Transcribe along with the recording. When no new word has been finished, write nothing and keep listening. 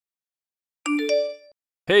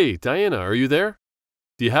Hey, Diana, are you there?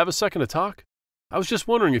 Do you have a second to talk? I was just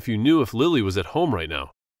wondering if you knew if Lily was at home right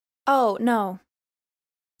now. Oh, no.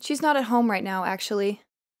 She's not at home right now, actually.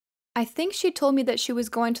 I think she told me that she was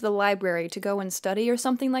going to the library to go and study or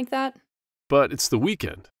something like that. But it's the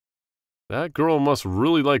weekend. That girl must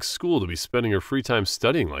really like school to be spending her free time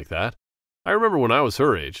studying like that. I remember when I was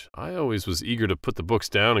her age, I always was eager to put the books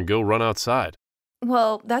down and go run outside.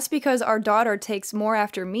 Well, that's because our daughter takes more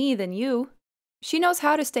after me than you. She knows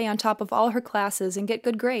how to stay on top of all her classes and get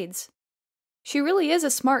good grades. She really is a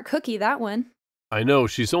smart cookie, that one. I know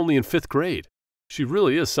she's only in 5th grade. She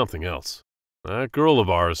really is something else. That girl of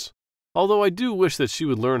ours. Although I do wish that she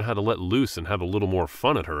would learn how to let loose and have a little more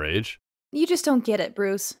fun at her age. You just don't get it,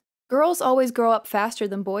 Bruce. Girls always grow up faster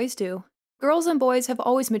than boys do. Girls and boys have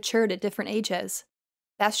always matured at different ages.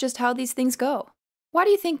 That's just how these things go. Why do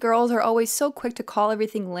you think girls are always so quick to call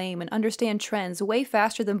everything lame and understand trends way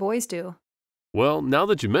faster than boys do? Well, now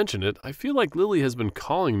that you mention it, I feel like Lily has been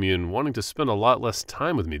calling me and wanting to spend a lot less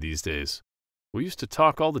time with me these days. We used to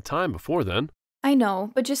talk all the time before then. I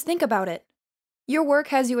know, but just think about it. Your work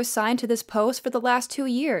has you assigned to this post for the last 2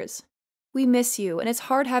 years. We miss you, and it's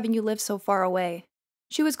hard having you live so far away.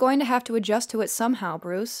 She was going to have to adjust to it somehow,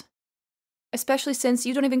 Bruce. Especially since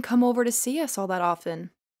you don't even come over to see us all that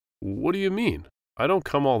often. What do you mean? I don't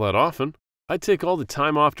come all that often. I take all the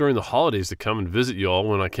time off during the holidays to come and visit you all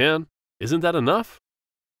when I can. Isn't that enough?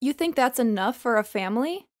 You think that's enough for a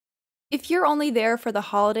family? If you're only there for the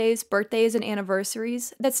holidays, birthdays, and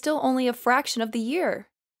anniversaries, that's still only a fraction of the year.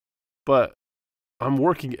 But I'm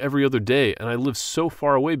working every other day and I live so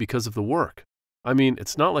far away because of the work. I mean,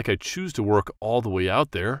 it's not like I choose to work all the way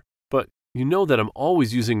out there, but you know that I'm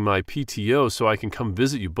always using my PTO so I can come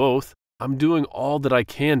visit you both. I'm doing all that I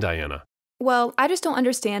can, Diana. Well, I just don't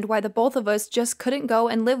understand why the both of us just couldn't go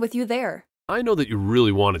and live with you there. I know that you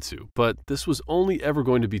really wanted to, but this was only ever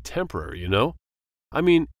going to be temporary, you know? I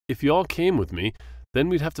mean, if you all came with me, then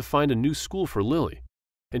we'd have to find a new school for Lily.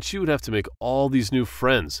 And she would have to make all these new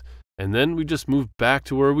friends, and then we'd just move back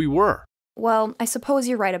to where we were. Well, I suppose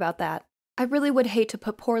you're right about that. I really would hate to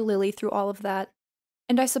put poor Lily through all of that.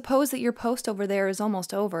 And I suppose that your post over there is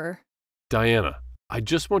almost over. Diana, I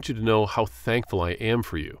just want you to know how thankful I am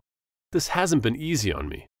for you. This hasn't been easy on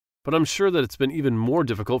me, but I'm sure that it's been even more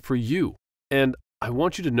difficult for you. And I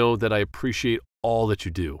want you to know that I appreciate all that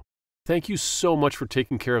you do. Thank you so much for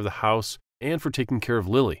taking care of the house and for taking care of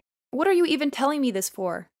Lily. What are you even telling me this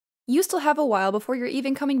for? You still have a while before you're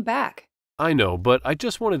even coming back. I know, but I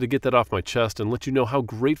just wanted to get that off my chest and let you know how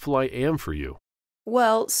grateful I am for you.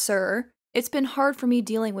 Well, sir, it's been hard for me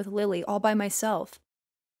dealing with Lily all by myself.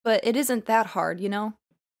 But it isn't that hard, you know?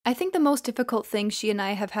 I think the most difficult thing she and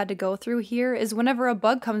I have had to go through here is whenever a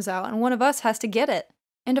bug comes out and one of us has to get it.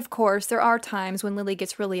 And of course, there are times when Lily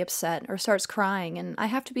gets really upset or starts crying, and I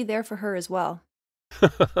have to be there for her as well.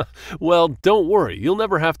 Well, don't worry. You'll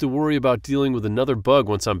never have to worry about dealing with another bug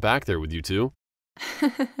once I'm back there with you two.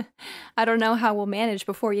 I don't know how we'll manage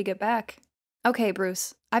before you get back. Okay,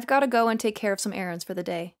 Bruce, I've got to go and take care of some errands for the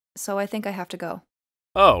day, so I think I have to go.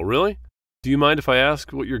 Oh, really? Do you mind if I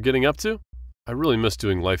ask what you're getting up to? I really miss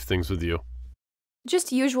doing life things with you.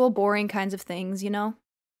 Just usual boring kinds of things, you know?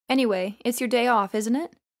 Anyway, it's your day off, isn't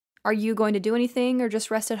it? Are you going to do anything or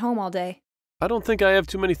just rest at home all day? I don't think I have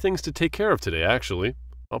too many things to take care of today, actually.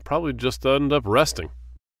 I'll probably just end up resting.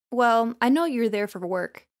 Well, I know you're there for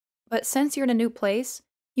work, but since you're in a new place,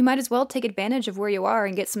 you might as well take advantage of where you are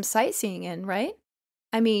and get some sightseeing in, right?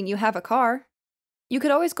 I mean, you have a car. You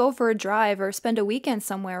could always go for a drive or spend a weekend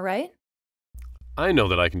somewhere, right? I know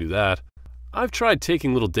that I can do that. I've tried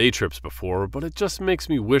taking little day trips before, but it just makes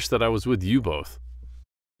me wish that I was with you both.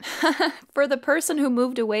 For the person who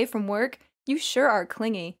moved away from work, you sure are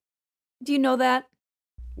clingy. Do you know that?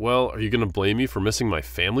 Well, are you going to blame me for missing my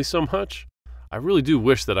family so much? I really do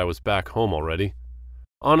wish that I was back home already.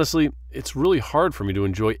 Honestly, it's really hard for me to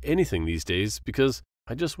enjoy anything these days because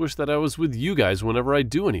I just wish that I was with you guys whenever I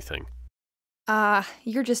do anything.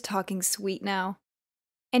 You're just talking sweet now.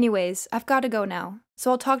 Anyways, I've got to go now, so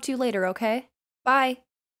I'll talk to you later, okay? Bye.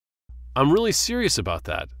 I'm really serious about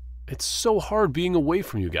that. It's so hard being away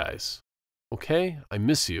from you guys. Okay? I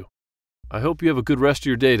miss you. I hope you have a good rest of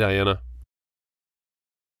your day, Diana.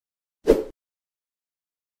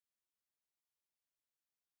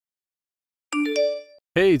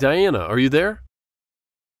 Hey, Diana, are you there?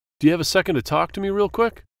 Do you have a second to talk to me real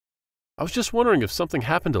quick? I was just wondering if something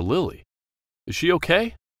happened to Lily. Is she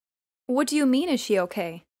okay? What do you mean, is she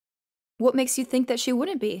okay? What makes you think that she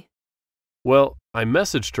wouldn't be? Well, I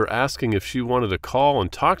messaged her asking if she wanted to call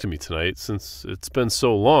and talk to me tonight since it's been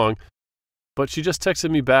so long, but she just texted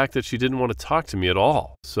me back that she didn't want to talk to me at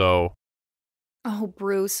all, so... Oh,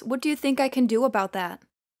 Bruce, what do you think I can do about that?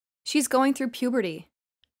 She's going through puberty.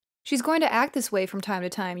 She's going to act this way from time to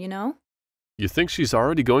time, you know? You think she's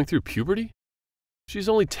already going through puberty? She's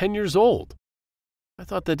only 10 years old. I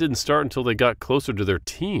thought that didn't start until they got closer to their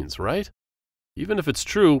teens, right? Even if it's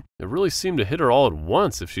true, it really seemed to hit her all at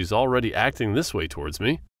once if she's already acting this way towards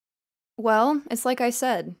me. Well, it's like I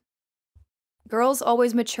said. Girls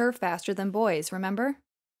always mature faster than boys, remember?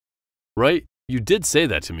 Right? You did say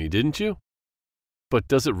that to me, didn't you? But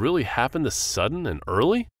does it really happen this sudden and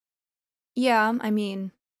early? Yeah,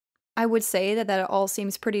 I would say that it all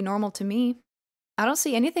seems pretty normal to me. I don't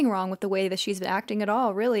see anything wrong with the way that she's been acting at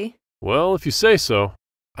all, really. Well, if you say so.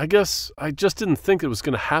 I guess I just didn't think it was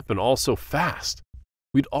going to happen all so fast.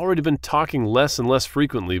 We'd already been talking less and less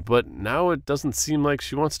frequently, but now it doesn't seem like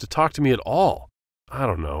she wants to talk to me at all. I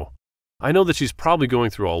don't know. I know that she's probably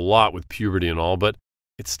going through a lot with puberty and all, but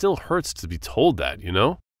it still hurts to be told that, you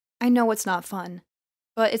know? I know it's not fun,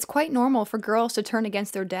 but it's quite normal for girls to turn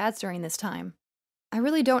against their dads during this time. I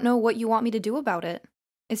really don't know what you want me to do about it.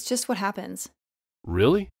 It's just what happens.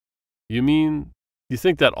 Really? You mean, you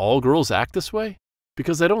think that all girls act this way?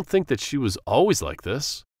 Because I don't think that she was always like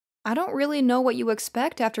this. I don't really know what you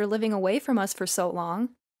expect after living away from us for so long.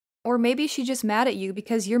 Or maybe she's just mad at you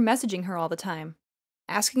because you're messaging her all the time.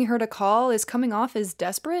 Asking her to call is coming off as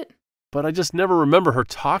desperate? But I just never remember her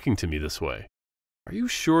talking to me this way. Are you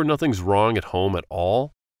sure nothing's wrong at home at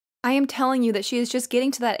all? I am telling you that she is just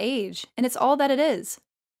getting to that age, and it's all that it is.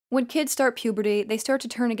 When kids start puberty, they start to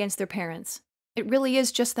turn against their parents. It really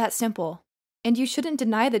is just that simple. And you shouldn't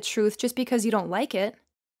deny the truth just because you don't like it.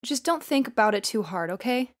 Just don't think about it too hard,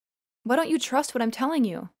 okay? Why don't you trust what I'm telling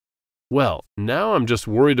you? Well, now I'm just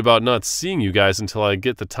worried about not seeing you guys until I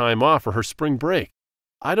get the time off for her spring break.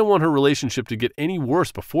 I don't want her relationship to get any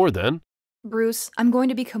worse before then. Bruce, I'm going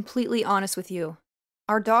to be completely honest with you.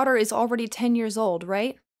 Our daughter is already 10 years old,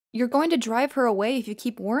 right? You're going to drive her away if you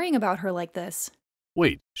keep worrying about her like this.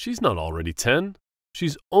 Wait, she's not already 10.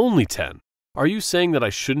 She's only 10. Are you saying that I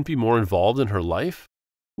shouldn't be more involved in her life?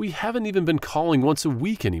 We haven't even been calling once a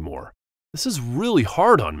week anymore. This is really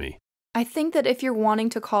hard on me. I think that if you're wanting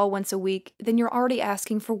to call once a week, then you're already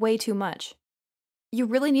asking for way too much. You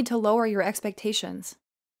really need to lower your expectations.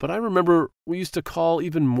 But I remember we used to call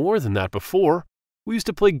even more than that before. We used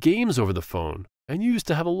to play games over the phone, and you used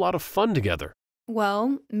to have a lot of fun together.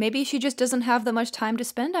 Well, maybe she just doesn't have that much time to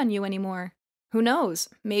spend on you anymore. Who knows?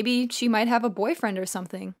 Maybe she might have a boyfriend or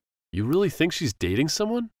something. You really think she's dating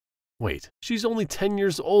someone? Wait, she's only 10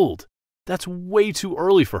 years old. That's way too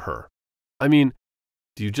early for her. I mean,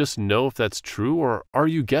 do you just know if that's true, or are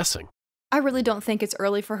you guessing? I really don't think it's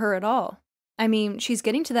early for her at all. She's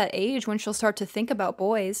getting to that age when she'll start to think about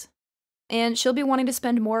boys. And she'll be wanting to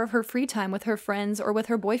spend more of her free time with her friends or with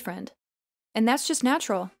her boyfriend. And that's just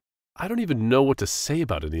natural. I don't even know what to say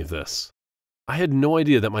about any of this. I had no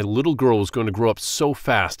idea that my little girl was going to grow up so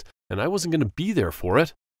fast, and I wasn't going to be there for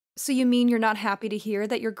it. So you mean you're not happy to hear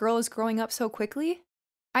that your girl is growing up so quickly?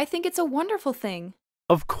 I think it's a wonderful thing.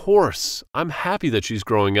 Of course, I'm happy that she's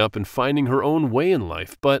growing up and finding her own way in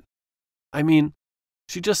life, but,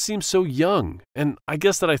 she just seems so young, and I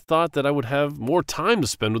guess that I thought that I would have more time to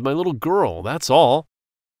spend with my little girl, that's all.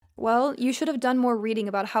 Well, you should have done more reading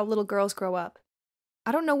about how little girls grow up.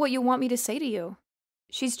 I don't know what you want me to say to you.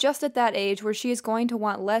 She's just at that age where she is going to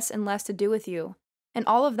want less and less to do with you, and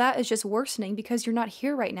all of that is just worsening because you're not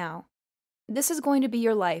here right now. This is going to be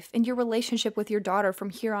your life and your relationship with your daughter from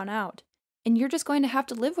here on out, and you're just going to have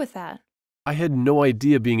to live with that. I had no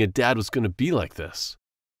idea being a dad was going to be like this.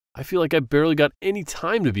 I feel like I barely got any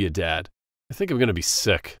time to be a dad. I think I'm going to be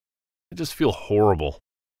sick. I just feel horrible.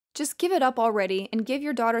 Just give it up already and give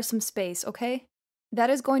your daughter some space, okay? That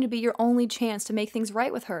is going to be your only chance to make things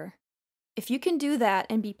right with her. If you can do that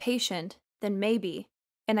and be patient, then maybe,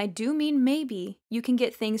 and I do mean maybe, you can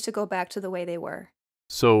get things to go back to the way they were.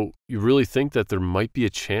 So, you really think that there might be a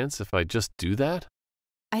chance if I just do that?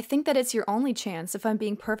 I think that it's your only chance, if I'm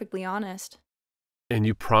being perfectly honest. And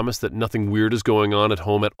you promise that nothing weird is going on at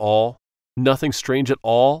home at all? Nothing strange at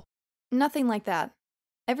all? Nothing like that.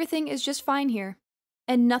 Everything is just fine here,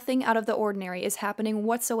 and nothing out of the ordinary is happening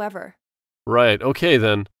whatsoever. Right, okay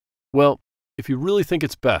then. Well, if you really think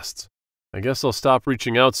it's best, I guess I'll stop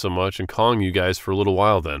reaching out so much and calling you guys for a little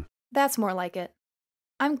while then. That's more like it.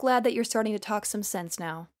 I'm glad that you're starting to talk some sense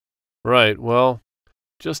now. Right, well,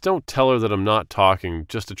 just don't tell her that I'm not talking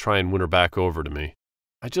just to try and win her back over to me.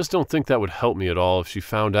 I just don't think that would help me at all if she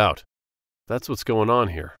found out. That's what's going on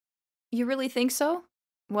here. You really think so?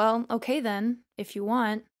 Well, okay then, if you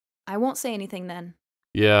want. I won't say anything then.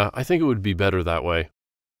 Yeah, I think it would be better that way.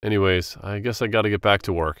 Anyways, I guess I gotta get back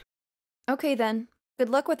to work. Okay then. Good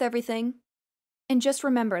luck with everything. And just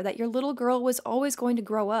remember that your little girl was always going to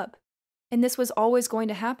grow up, and this was always going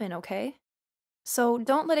to happen, okay? So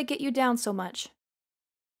don't let it get you down so much.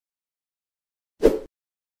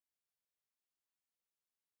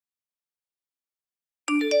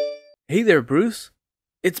 Hey there, Bruce.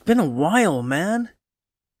 It's been a while, man.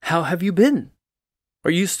 How have you been?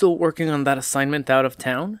 Are you still working on that assignment out of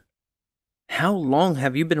town? How long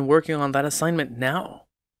have you been working on that assignment now?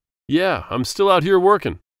 Yeah, I'm still out here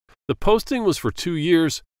working. The posting was for 2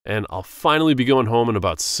 years, and I'll finally be going home in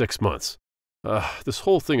about 6 months. This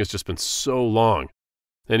whole thing has just been so long.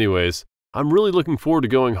 Anyways, I'm really looking forward to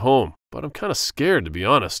going home, but I'm kind of scared, to be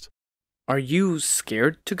honest. Are you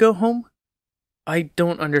scared to go home? I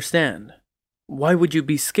don't understand. Why would you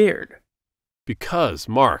be scared? Because,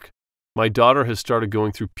 Mark, my daughter has started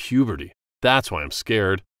going through puberty. That's why I'm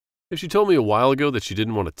scared. If she told me a while ago that she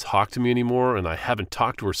didn't want to talk to me anymore, and I haven't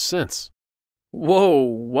talked to her since. Whoa,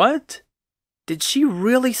 what? Did she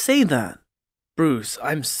really say that? Bruce,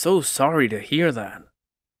 I'm so sorry to hear that.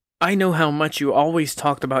 I know how much you always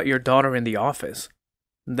talked about your daughter in the office.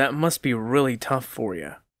 That must be really tough for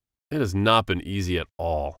you. It has not been easy at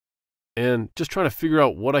all. And just trying to figure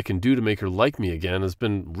out what I can do to make her like me again has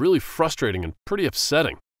been really frustrating and pretty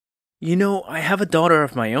upsetting. You know, I have a daughter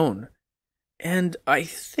of my own, and I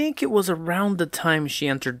think it was around the time she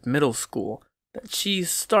entered middle school that she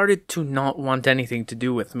started to not want anything to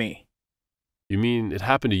do with me. You mean it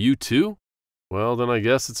happened to you too? Well, then I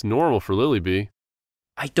guess it's normal for Lily B.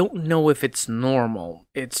 I don't know if it's normal,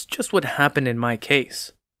 it's just what happened in my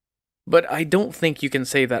case. But I don't think you can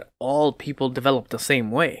say that all people develop the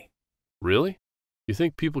same way. Really? You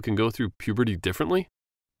think people can go through puberty differently?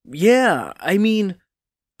 Yeah,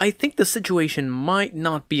 I think the situation might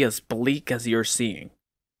not be as bleak as you're seeing.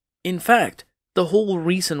 In fact, the whole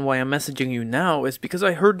reason why I'm messaging you now is because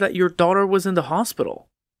I heard that your daughter was in the hospital.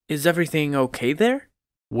 Is everything okay there?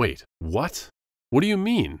 Wait, what? What do you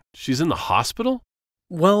mean? She's in the hospital?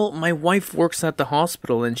 Well, my wife works at the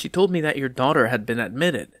hospital and she told me that your daughter had been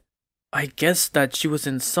admitted. I guess that she was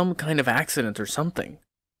in some kind of accident or something.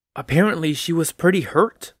 Apparently, she was pretty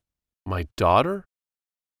hurt. My daughter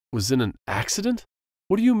was in an accident?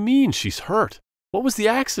 What do you mean she's hurt? What was the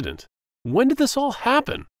accident? When did this all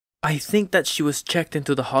happen? I think that she was checked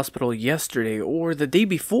into the hospital yesterday or the day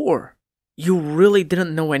before. You really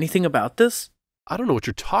didn't know anything about this? I don't know what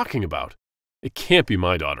you're talking about. It can't be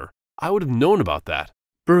my daughter. I would have known about that.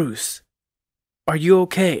 Bruce, are you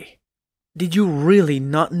okay? Did you really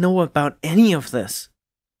not know about any of this?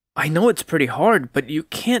 I know it's pretty hard, but you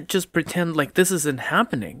can't just pretend like this isn't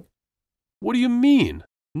happening. What do you mean?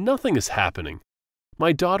 Nothing is happening.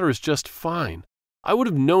 My daughter is just fine. I would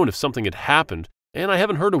have known if something had happened, and I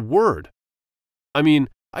haven't heard a word. I mean,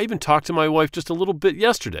 I even talked to my wife just a little bit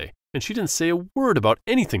yesterday, and she didn't say a word about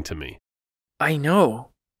anything to me. I know,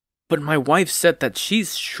 but my wife said that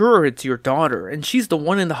she's sure it's your daughter, and she's the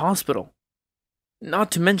one in the hospital.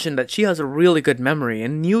 Not to mention that she has a really good memory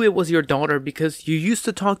and knew it was your daughter because you used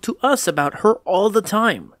to talk to us about her all the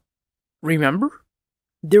time. Remember?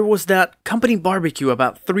 There was that company barbecue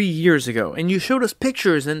about 3 years ago, and you showed us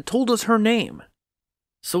pictures and told us her name.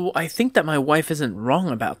 So I think that my wife isn't wrong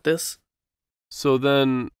about this. So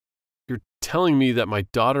then, you're telling me that my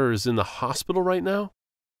daughter is in the hospital right now?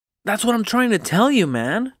 That's what I'm trying to tell you,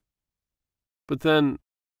 man. But then,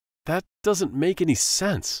 that doesn't make any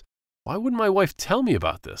sense. Why wouldn't my wife tell me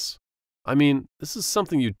about this? I mean, this is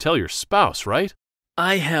something you'd tell your spouse, right?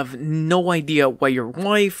 I have no idea why your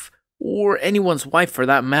wife, or anyone's wife for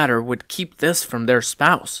that matter, would keep this from their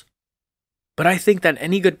spouse. But I think that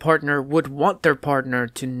any good partner would want their partner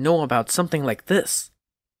to know about something like this.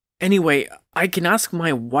 Anyway, I can ask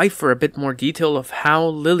my wife for a bit more detail of how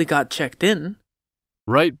Lily got checked in.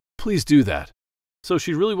 Right, please do that. So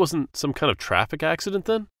she really wasn't some kind of traffic accident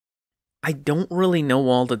then? I don't really know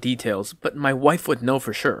all the details, but my wife would know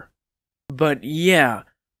for sure. But yeah,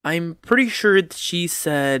 I'm pretty sure she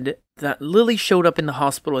said that Lily showed up in the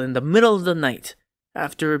hospital in the middle of the night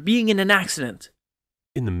after being in an accident.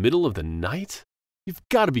 In the middle of the night? You've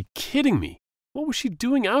got to be kidding me. What was she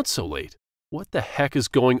doing out so late? What the heck is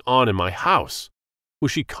going on in my house?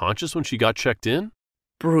 Was she conscious when she got checked in?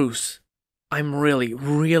 Bruce, I'm really,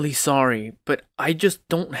 really sorry, but I just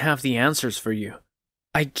don't have the answers for you.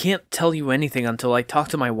 I can't tell you anything until I talk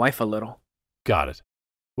to my wife a little. Got it.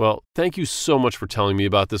 Well, thank you so much for telling me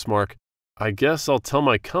about this, Mark. I guess I'll tell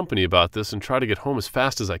my company about this and try to get home as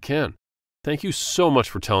fast as I can. Thank you so much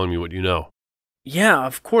for telling me what you know. Yeah,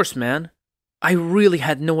 of course, man. I really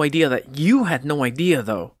had no idea that you had no idea,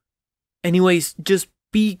 though. Anyways, just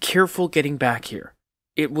be careful getting back here.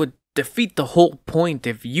 It would defeat the whole point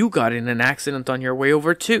if you got in an accident on your way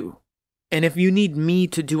over, too. And if you need me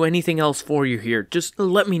to do anything else for you here, just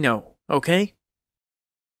let me know, okay?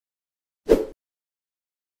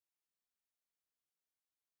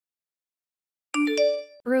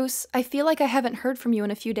 Bruce, I feel like I haven't heard from you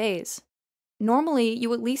in a few days. Normally,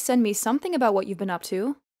 you at least send me something about what you've been up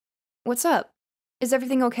to. What's up? Is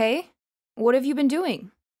everything okay? What have you been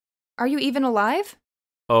doing? Are you even alive?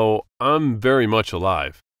 Oh, I'm very much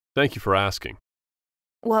alive. Thank you for asking.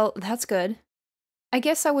 Well, that's good. I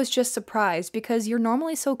guess I was just surprised because you're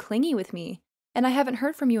normally so clingy with me, and I haven't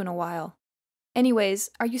heard from you in a while. Anyways,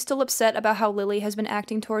 are you still upset about how Lily has been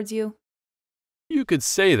acting towards you? You could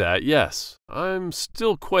say that, yes. I'm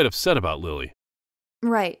still quite upset about Lily.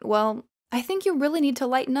 Right, well, I think you really need to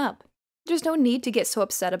lighten up. There's no need to get so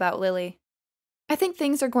upset about Lily. I think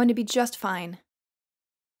things are going to be just fine.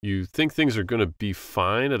 You think things are going to be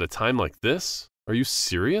fine at a time like this? Are you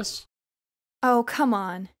serious? Oh, come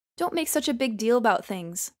on. Don't make such a big deal about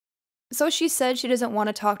things. So she said she doesn't want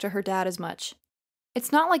to talk to her dad as much.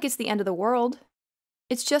 It's not like it's the end of the world.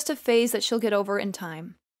 It's just a phase that she'll get over in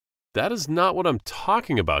time. That is not what I'm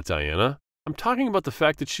talking about, Diana. I'm talking about the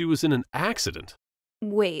fact that she was in an accident.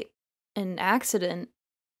 Wait, an accident?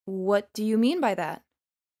 What do you mean by that?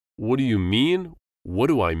 What do you mean? What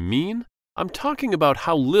do I mean? I'm talking about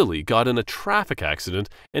how Lily got in a traffic accident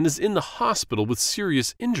and is in the hospital with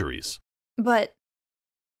serious injuries. But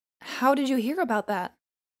how did you hear about that?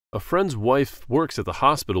 A friend's wife works at the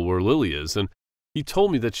hospital where Lily is, and he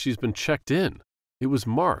told me that she's been checked in. It was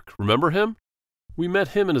Mark. Remember him? We met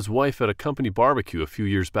him and his wife at a company barbecue a few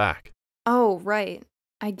years back. Oh, right.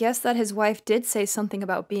 I guess that his wife did say something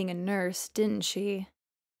about being a nurse, didn't she?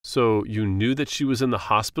 So you knew that she was in the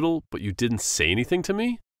hospital, but you didn't say anything to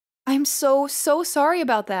me? I'm so sorry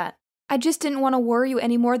about that. I just didn't want to worry you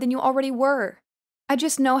any more than you already were. I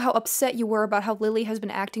just know how upset you were about how Lily has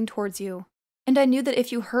been acting towards you. And I knew that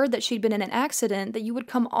if you heard that she'd been in an accident, that you would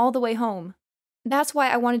come all the way home. That's why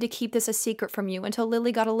I wanted to keep this a secret from you until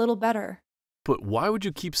Lily got a little better. But why would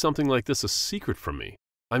you keep something like this a secret from me?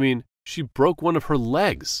 I mean, she broke one of her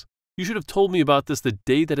legs. You should have told me about this the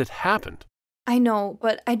day that it happened. I know,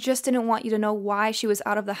 but I just didn't want you to know why she was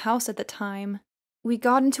out of the house at the time. We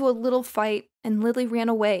got into a little fight, and Lily ran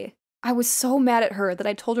away. I was so mad at her that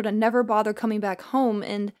I told her to never bother coming back home,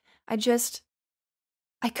 and I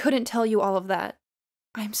couldn't tell you all of that.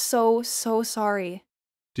 I'm so sorry.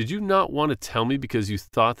 Did you not want to tell me because you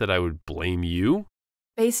thought that I would blame you?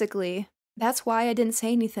 Basically, that's why I didn't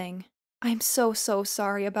say anything. I'm so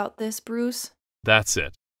sorry about this, Bruce. That's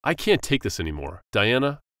it. I can't take this anymore.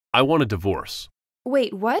 Diana, I want a divorce.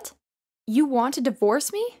 Wait, what? You want to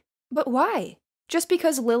divorce me? But why? Just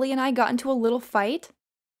because Lily and I got into a little fight?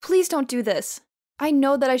 Please don't do this. I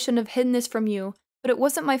know that I shouldn't have hidden this from you, but it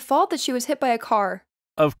wasn't my fault that she was hit by a car.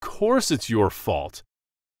 Of course it's your fault.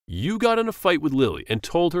 You got in a fight with Lily and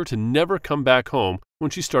told her to never come back home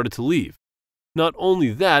when she started to leave. Not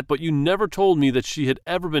only that, but you never told me that she had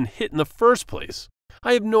ever been hit in the first place.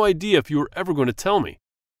 I have no idea if you were ever going to tell me.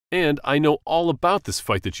 And I know all about this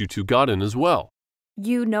fight that you two got in as well.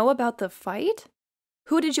 You know about the fight?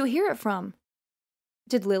 Who did you hear it from?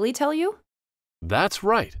 Did Lily tell you? That's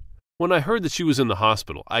right. When I heard that she was in the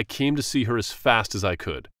hospital, I came to see her as fast as I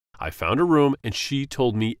could. I found her room and she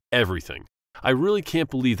told me everything. I really can't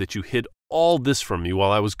believe that you hid all this from me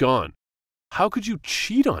while I was gone. How could you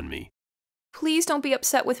cheat on me? Please don't be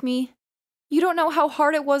upset with me. You don't know how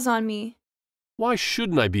hard it was on me. Why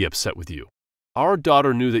shouldn't I be upset with you? Our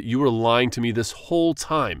daughter knew that you were lying to me this whole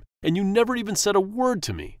time, and you never even said a word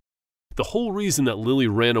to me. The whole reason that Lily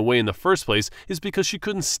ran away in the first place is because she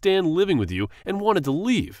couldn't stand living with you and wanted to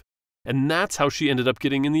leave. And that's how she ended up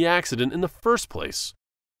getting in the accident in the first place.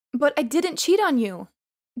 But I didn't cheat on you.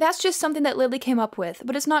 That's just something that Lily came up with,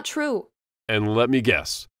 but it's not true. And let me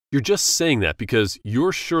guess, you're just saying that because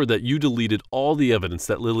you're sure that you deleted all the evidence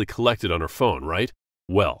that Lily collected on her phone, right?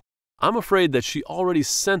 Well, I'm afraid that she already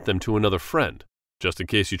sent them to another friend, just in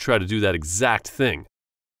case you try to do that exact thing.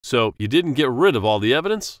 So you didn't get rid of all the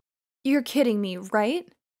evidence? You're kidding me, right?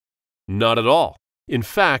 Not at all. In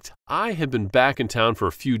fact, I have been back in town for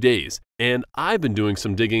a few days, and I've been doing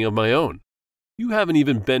some digging of my own. You haven't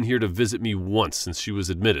even been here to visit me once since she was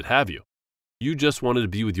admitted, have you? You just wanted to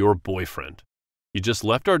be with your boyfriend. You just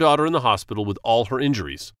left our daughter in the hospital with all her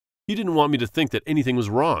injuries. You didn't want me to think that anything was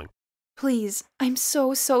wrong. Please, I'm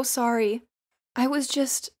so sorry. I was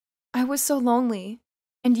so lonely.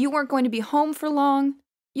 And you weren't going to be home for long.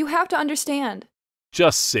 You have to understand.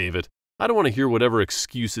 Just save it. I don't want to hear whatever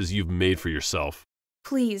excuses you've made for yourself.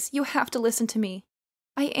 Please, you have to listen to me.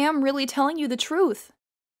 I am really telling you the truth.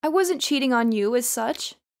 I wasn't cheating on you as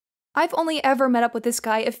such. I've only ever met up with this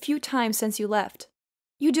guy a few times since you left.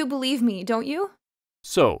 You do believe me, don't you?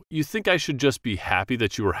 So, you think I should just be happy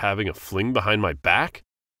that you were having a fling behind my back?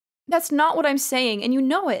 That's not what I'm saying, and you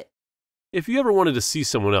know it. If you ever wanted to see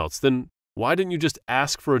someone else, then why didn't you just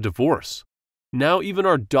ask for a divorce? Now even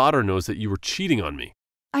our daughter knows that you were cheating on me.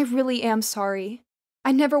 I really am sorry.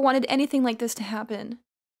 I never wanted anything like this to happen.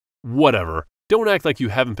 Whatever. Don't act like you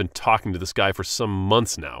haven't been talking to this guy for some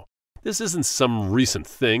months now. This isn't some recent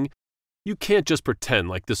thing. You can't just pretend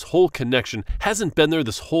like this whole connection hasn't been there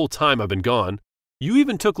this whole time I've been gone. You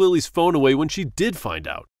even took Lily's phone away when she did find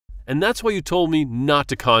out. And that's why you told me not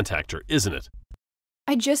to contact her, isn't it?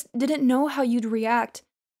 I just didn't know how you'd react,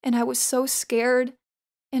 and I was so scared,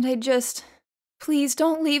 and Please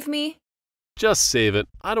don't leave me. Just save it.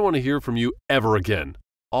 I don't want to hear from you ever again.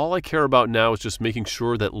 All I care about now is just making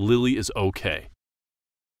sure that Lily is okay.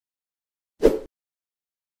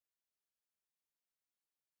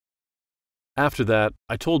 After that,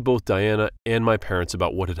 I told both Diana and my parents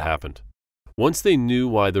about what had happened. Once they knew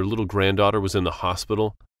why their little granddaughter was in the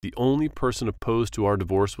hospital, the only person opposed to our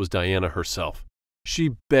divorce was Diana herself.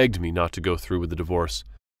 She begged me not to go through with the divorce,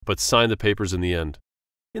 but signed the papers in the end.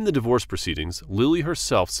 In the divorce proceedings, Lily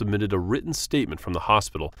herself submitted a written statement from the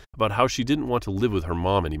hospital about how she didn't want to live with her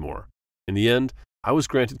mom anymore. In the end, I was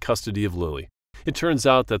granted custody of Lily. It turns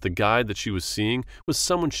out that the guy that she was seeing was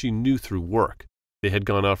someone she knew through work. They had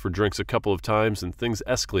gone out for drinks a couple of times and things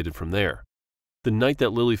escalated from there. The night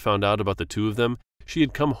that Lily found out about the two of them, she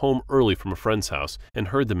had come home early from a friend's house and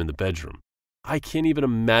heard them in the bedroom. I can't even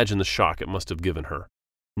imagine the shock it must have given her.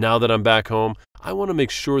 Now that I'm back home, I want to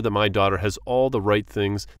make sure that my daughter has all the right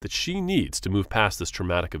things that she needs to move past this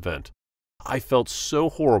traumatic event. I felt so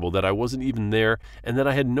horrible that I wasn't even there and that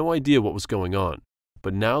I had no idea what was going on.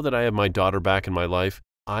 But now that I have my daughter back in my life,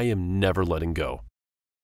 I am never letting go.